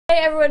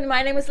Hey everyone,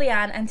 my name is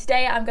Leanne and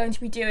today I'm going to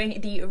be doing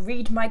the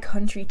Read My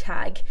Country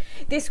tag.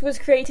 This was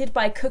created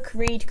by Cook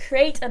Read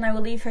Create and I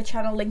will leave her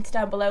channel linked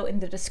down below in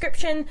the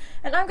description,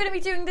 and I'm going to be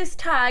doing this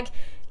tag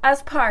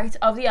as part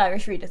of the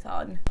Irish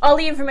Readathon. All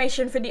the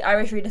information for the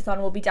Irish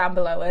Readathon will be down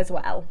below as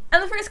well.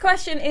 And the first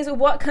question is,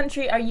 what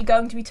country are you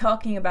going to be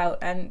talking about?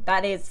 And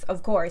that is,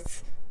 of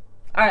course,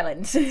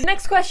 Ireland. The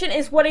next question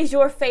is, what is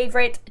your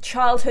favourite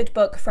childhood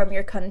book from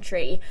your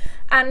country?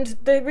 And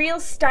the real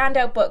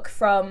standout book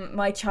from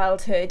my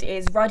childhood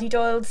is Roddy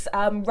Doyle's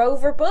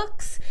Rover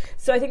books.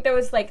 So I think there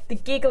was like the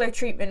Giggler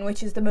treatment,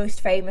 which is the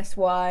most famous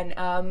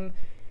one,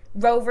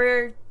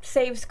 Rover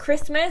Saves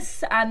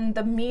Christmas, and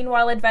the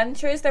Meanwhile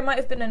Adventures. There might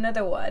have been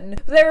another one.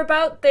 But they're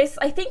about this,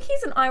 I think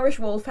he's an Irish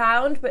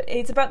wolfhound, but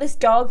it's about this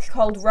dog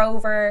called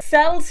Rover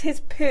sells his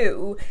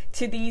poo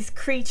to these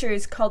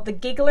creatures called the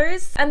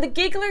Gigglers. And the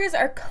Gigglers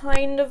are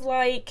kind of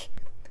like,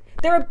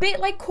 they're a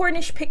bit like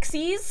Cornish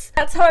pixies.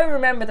 That's how I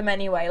remember them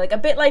anyway. Like a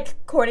bit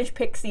like Cornish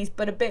pixies,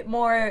 but a bit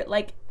more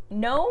like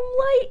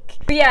gnome-like.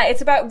 But yeah,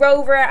 it's about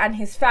Rover and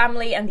his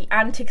family and the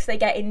antics they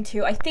get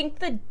into. I think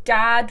the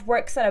dad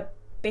works at a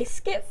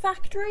biscuit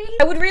factory.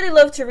 I would really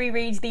love to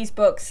reread these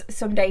books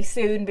someday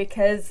soon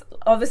because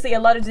obviously a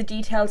lot of the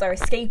details are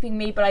escaping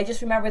me, but I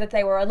just remember that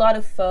they were a lot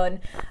of fun.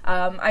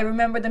 I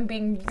remember them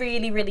being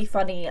really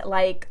funny.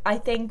 Like, I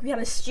think we had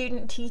a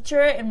student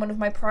teacher in one of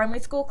my primary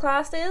school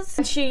classes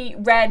and she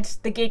read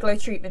the Giggler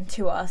treatment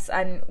to us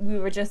and we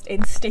were just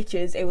in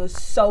stitches. It was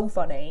so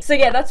funny. So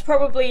yeah, that's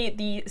probably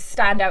the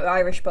standout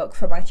Irish book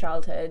from my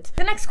childhood.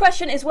 The next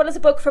question is, what is a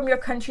book from your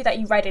country that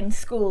you read in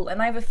school?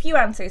 And I have a few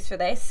answers for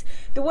this.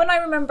 The one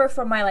I remember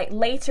from my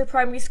later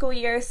primary school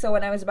years, so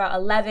when I was about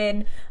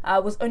 11,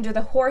 was Under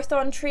the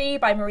Hawthorn Tree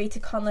by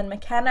Marita Conlon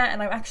McKenna,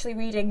 and I'm actually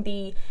reading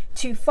the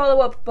 2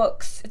 follow-up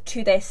books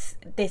to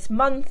this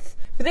month.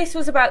 But this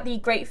was about the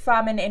Great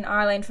Famine in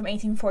Ireland from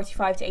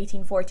 1845 to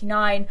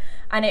 1849,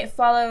 and it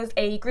follows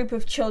a group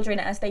of children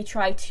as they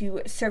try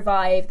to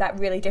survive that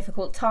really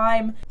difficult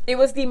time. It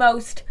was the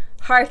most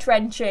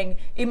heart-wrenching,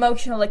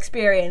 emotional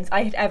experience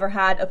I had ever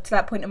had up to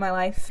that point in my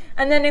life.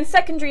 And then in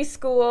secondary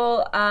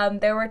school,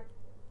 there were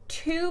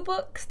 2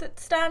 books that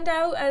stand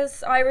out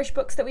as Irish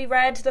books that we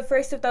read. The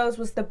first of those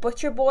was The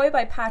Butcher Boy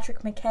by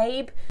Patrick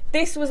McCabe.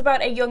 This was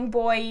about a young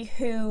boy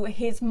who,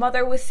 his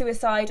mother was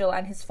suicidal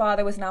and his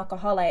father was an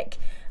alcoholic,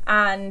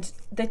 and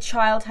the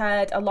child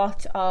had a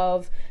lot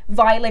of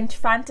violent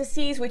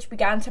fantasies which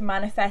began to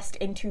manifest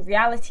into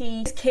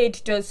reality. This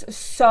kid does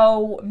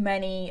so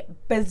many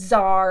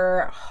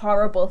bizarre,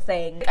 horrible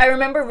things. I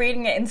remember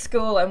reading it in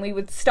school and we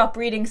would stop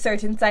reading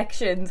certain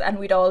sections and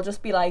we'd all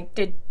just be like,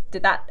 did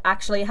that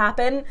actually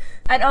happen?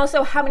 And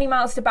also How Many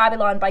Miles to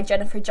Babylon by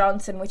Jennifer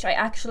Johnson, which I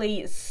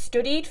actually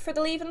studied for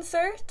the Leaving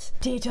Cert.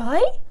 Did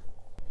I?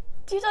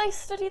 Did I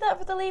study that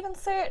for the Leaving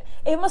Cert?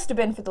 It must have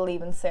been for the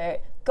Leaving Cert.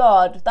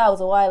 God, that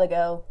was a while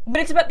ago. But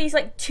it's about these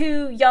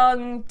 2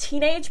 young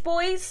teenage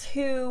boys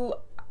who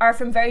are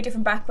from very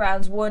different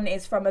backgrounds. One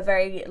is from a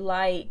very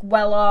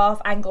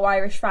well-off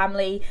Anglo-Irish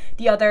family.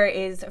 The other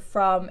is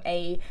from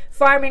a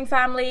farming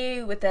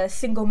family with a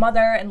single mother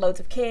and loads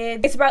of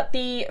kids. It's about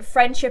the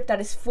friendship that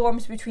is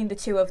formed between the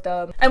 2 of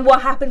them and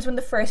what happens when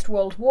the First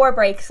World War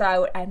breaks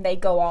out and they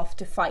go off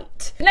to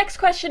fight. The next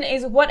question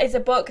is, what is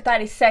a book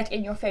that is set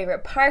in your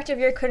favourite part of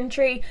your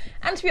country?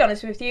 And to be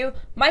honest with you,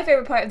 my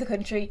favourite part of the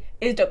country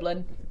is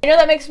Dublin. I know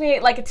that makes me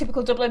like a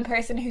typical Dublin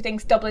person who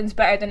thinks Dublin's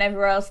better than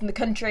everywhere else in the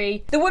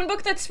country. The one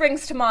book that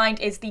springs to mind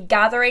is The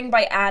Gathering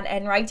by Anne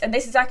Enright, and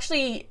this is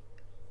actually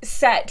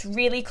set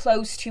really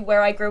close to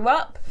where I grew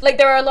up. Like,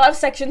 there are a lot of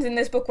sections in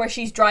this book where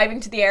she's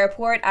driving to the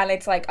airport and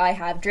it's like, I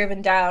have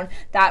driven down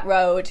that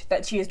road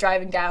that she is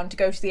driving down to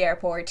go to the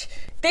airport.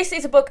 This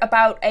is a book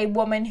about a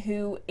woman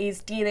who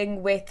is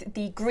dealing with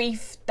the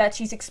grief that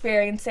she's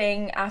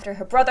experiencing after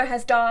her brother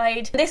has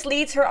died. This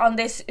leads her on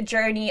this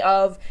journey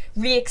of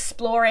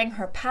re-exploring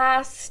her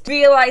past,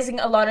 realizing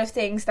a lot of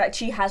things that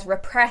she has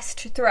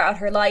repressed throughout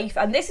her life,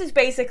 and this is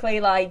basically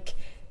like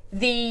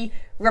the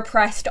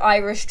repressed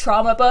Irish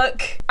trauma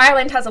book.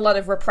 Ireland has a lot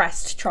of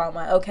repressed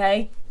trauma,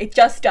 okay? It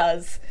just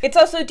does. It's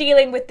also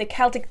dealing with the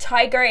Celtic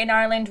Tiger in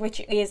Ireland,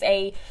 which was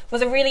a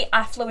really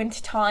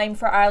affluent time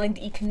for Ireland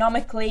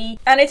economically,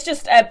 and it's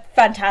just a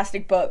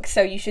fantastic book,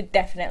 so you should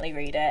definitely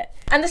read it.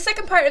 And the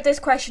second part of this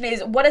question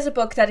is, what is a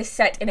book that is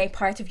set in a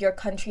part of your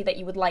country that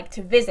you would like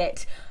to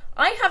visit?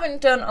 I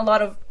haven't done a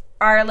lot of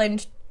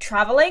Ireland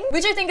traveling,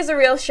 which I think is a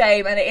real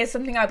shame, and it is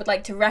something I would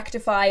like to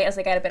rectify as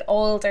I get a bit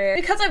older,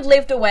 because I've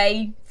lived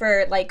away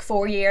for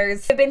 4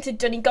 years. I've been to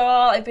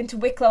Donegal, I've been to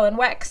Wicklow and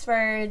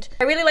Wexford.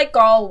 I really like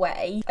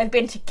Galway. I've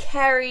been to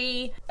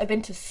Kerry, I've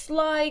been to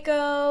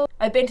Sligo,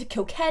 I've been to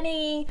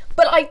Kilkenny,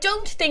 but I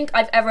don't think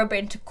I've ever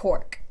been to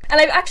Cork. And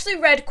I've actually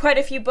read quite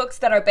a few books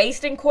that are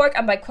based in Cork,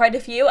 and by quite a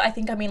few, I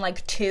think I mean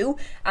like 2,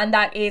 and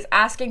that is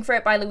Asking for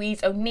It by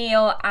Louise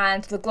O'Neill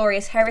and The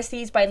Glorious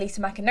Heresies by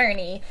Lisa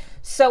McInerney.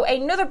 So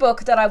another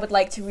book that I would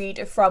like to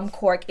read from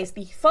Cork is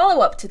the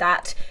follow-up to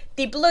that,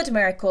 The Blood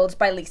Miracles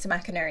by Lisa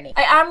McInerney.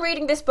 I am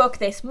reading this book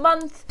this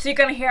month, so you're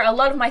going to hear a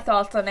lot of my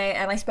thoughts on it,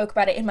 and I spoke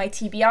about it in my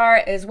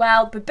TBR as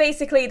well, but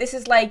basically this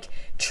is like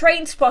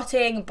Train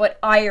Spotting but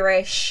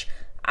Irish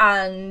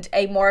and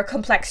a more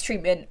complex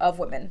treatment of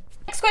women.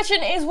 Next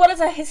question is, what is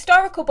a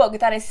historical book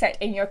that is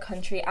set in your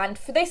country? And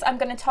for this I'm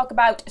going to talk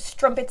about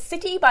Strumpet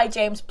City by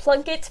James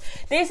Plunkett.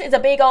 This is a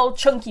big old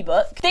chunky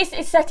book. This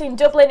is set in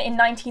Dublin in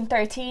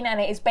 1913 and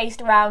it is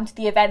based around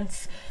the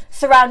events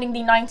surrounding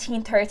the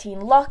 1913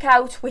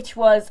 lockout, which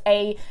was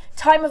a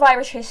time of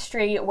Irish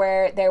history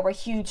where there were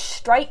huge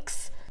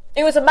strikes.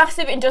 It was a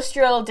massive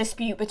industrial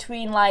dispute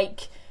between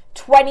like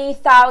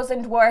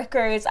 20,000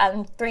 workers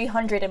and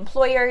 300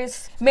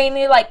 employers,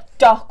 mainly like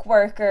dock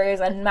workers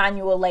and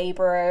manual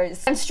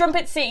labourers. And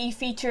Strumpet City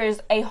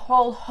features a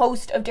whole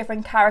host of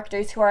different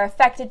characters who are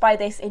affected by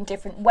this in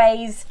different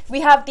ways.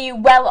 We have the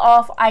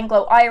well-off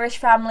Anglo-Irish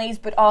families,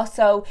 but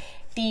also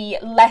the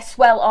less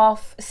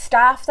well-off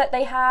staff that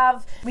they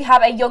have. We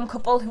have a young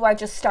couple who are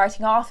just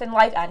starting off in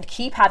life and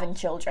keep having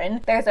children.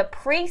 There's a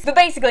priest, but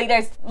basically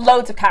there's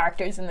loads of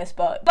characters in this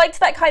book. I liked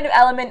that kind of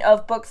element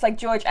of books like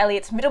George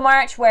Eliot's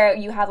Middlemarch, where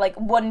you have like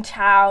one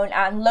town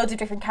and loads of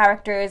different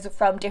characters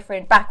from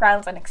different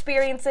backgrounds and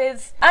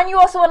experiences. And you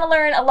also want to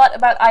learn a lot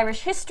about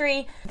Irish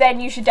history, then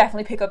you should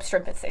definitely pick up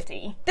Strumpet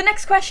City. The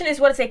next question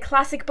is, what is a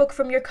classic book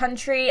from your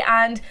country?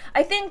 And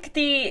I think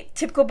the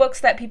typical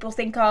books that people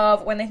think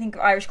of when they think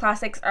of Irish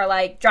classics are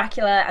like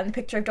Dracula and The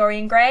Picture of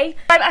Dorian Gray.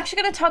 I'm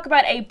actually going to talk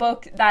about a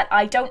book that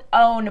I don't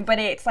own, but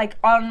it's like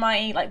on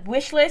my like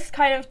wish list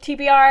kind of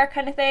TBR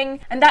kind of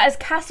thing, and that is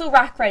Castle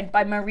Rackrent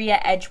by Maria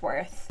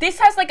Edgeworth. This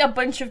has like a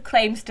bunch of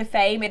claims to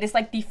fame. It is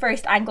like the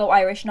first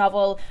Anglo-Irish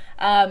novel.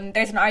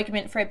 There's an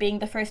argument for it being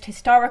the first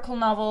historical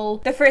novel,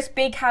 the first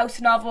big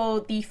house novel,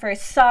 the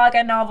first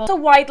saga novel. It's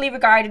also widely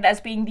regarded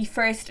as being the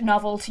first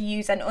novel to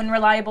use an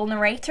unreliable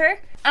narrator.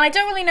 And I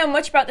don't really know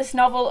much about this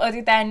novel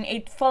other than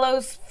it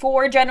follows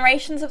 4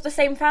 generations of the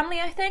same family,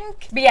 I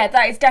think. But yeah,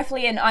 that is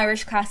definitely an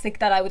Irish classic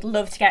that I would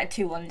love to get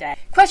to one day.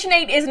 Question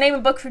 8 is, name a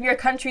book from your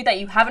country that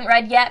you haven't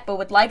read yet but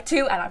would like to,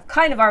 and I've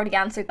kind of already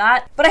answered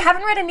that. But I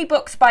haven't read any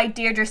books by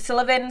Deirdre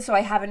Sullivan, so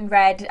I haven't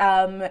read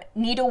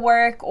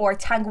Needlework or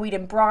Tangoweed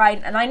and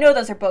Brine, and I know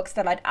those are books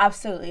that I'd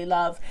absolutely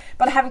love,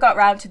 but I haven't got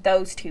around to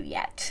those 2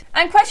 yet.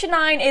 And question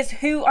 9 is,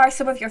 who are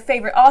some of your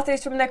favourite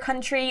authors from their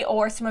country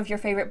or some of your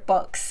favourite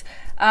books?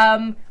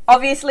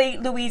 Obviously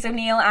Louise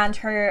O'Neill and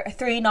her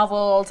 3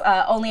 novels,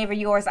 Only Ever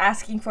Yours,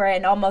 Asking for It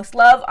and Almost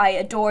Love. I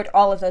adored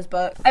all of those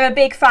books. I'm a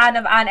big fan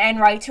of Anne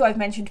Enright, who I've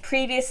mentioned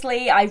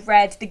previously. I've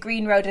read The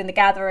Green Road and The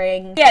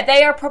Gathering. Yeah,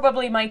 they are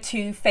probably my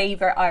 2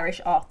 favourite Irish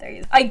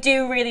authors. I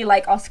do really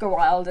like Oscar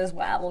Wilde as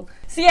well.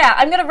 So yeah,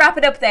 I'm gonna wrap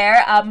it up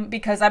there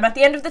because I'm at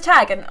the end of the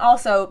tag, and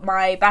also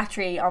my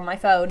battery on my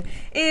phone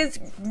is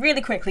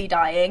really quickly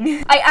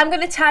dying. I am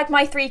gonna tag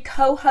my 3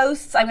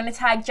 co-hosts. I'm gonna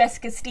tag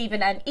Jessica,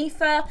 Stephen and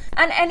Aoife,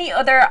 and any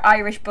other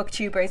Irish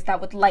booktubers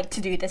that would like to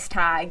do this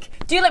tag.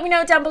 Do let me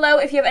know down below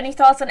if you have any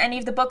thoughts on any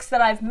of the books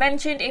that I've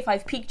mentioned. If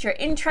I've piqued your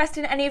interest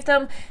in any of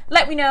them,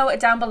 let me know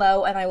down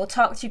below and I will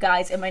talk to you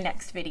guys in my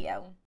next video.